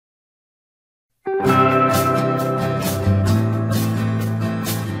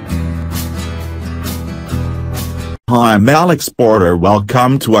Hi, I'm Alex Porter.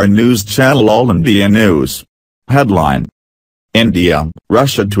 Welcome to our news channel All India News. Headline: India,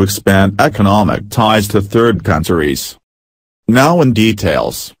 Russia to expand economic ties to third countries. Now in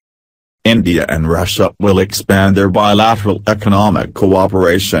details. India and Russia will expand their bilateral economic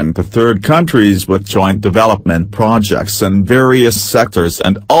cooperation to third countries with joint development projects in various sectors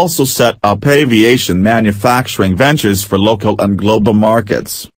and also set up aviation manufacturing ventures for local and global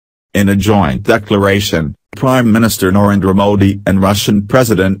markets. In a joint declaration, Prime Minister Narendra Modi and Russian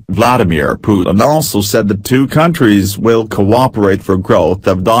President Vladimir Putin also said the two countries will cooperate for growth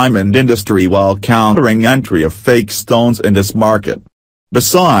of diamond industry while countering entry of fake stones in this market.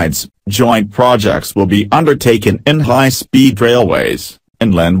 Besides, joint projects will be undertaken in high-speed railways,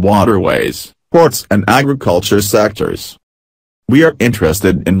 inland waterways, ports and agriculture sectors. We are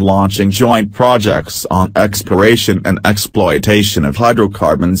interested in launching joint projects on exploration and exploitation of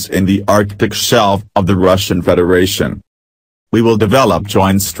hydrocarbons in the Arctic shelf of the Russian Federation. We will develop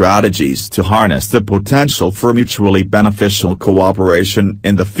joint strategies to harness the potential for mutually beneficial cooperation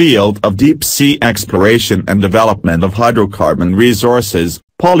in the field of deep-sea exploration and development of hydrocarbon resources,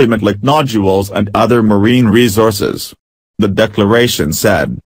 polymetallic nodules and other marine resources. The declaration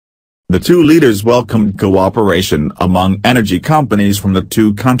said. The two leaders welcomed cooperation among energy companies from the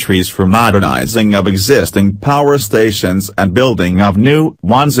two countries for modernizing of existing power stations and building of new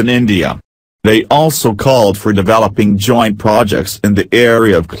ones in India. They also called for developing joint projects in the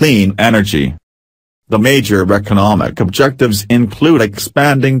area of clean energy. The major economic objectives include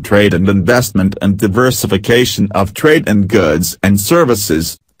expanding trade and investment and diversification of trade in goods and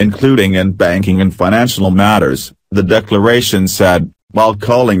services, including in banking and financial matters, the declaration said, while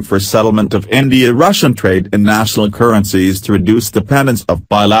calling for settlement of India-Russian trade in national currencies to reduce dependence of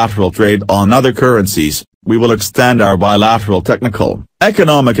bilateral trade on other currencies. We will extend our bilateral technical,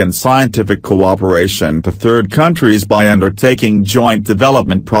 economic and scientific cooperation to third countries by undertaking joint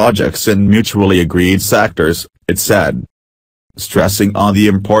development projects in mutually agreed sectors, it said. Stressing on the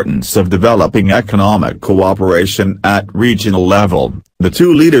importance of developing economic cooperation at regional level, the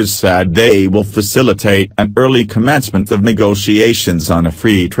two leaders said they will facilitate an early commencement of negotiations on a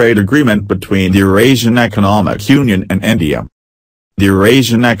free trade agreement between the Eurasian Economic Union and India. The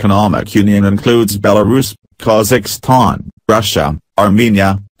Eurasian Economic Union includes Belarus, Kazakhstan, Russia,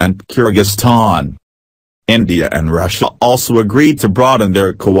 Armenia, and Kyrgyzstan. India and Russia also agreed to broaden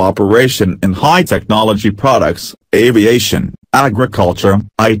their cooperation in high-technology products, aviation, agriculture,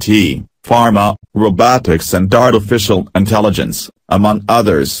 IT, pharma, robotics and artificial intelligence, among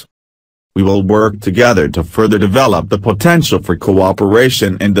others. We will work together to further develop the potential for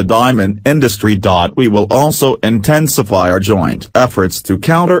cooperation in the diamond industry. We will also intensify our joint efforts to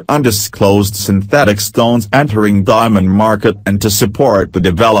counter undisclosed synthetic stones entering diamond market and to support the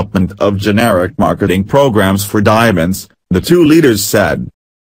development of generic marketing programs for diamonds, the two leaders said.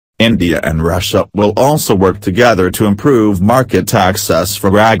 India and Russia will also work together to improve market access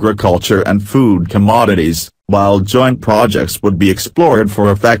for agriculture and food commodities, while joint projects would be explored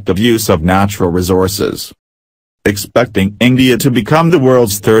for effective use of natural resources. Expecting India to become the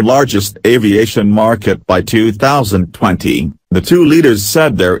world's third largest aviation market by 2020, the two leaders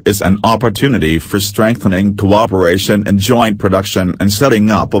said there is an opportunity for strengthening cooperation in joint production and setting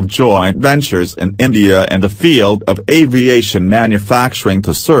up of joint ventures in India in the field of aviation manufacturing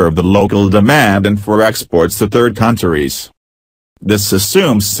to serve the local demand and for exports to third countries. This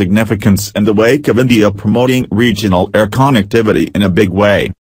assumes significance in the wake of India promoting regional air connectivity in a big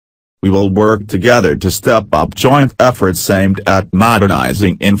way. We will work together to step up joint efforts aimed at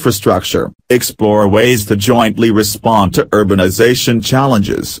modernizing infrastructure, explore ways to jointly respond to urbanization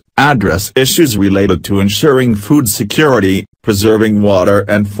challenges, address issues related to ensuring food security, preserving water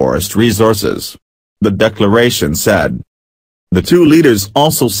and forest resources. The declaration said. The two leaders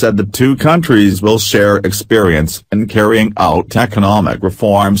also said the two countries will share experience in carrying out economic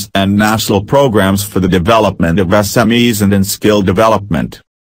reforms and national programs for the development of SMEs and in skill development.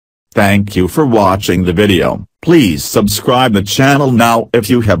 Thank you for watching the video. Please subscribe the channel now if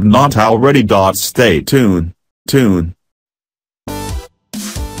you have not already. Stay tuned.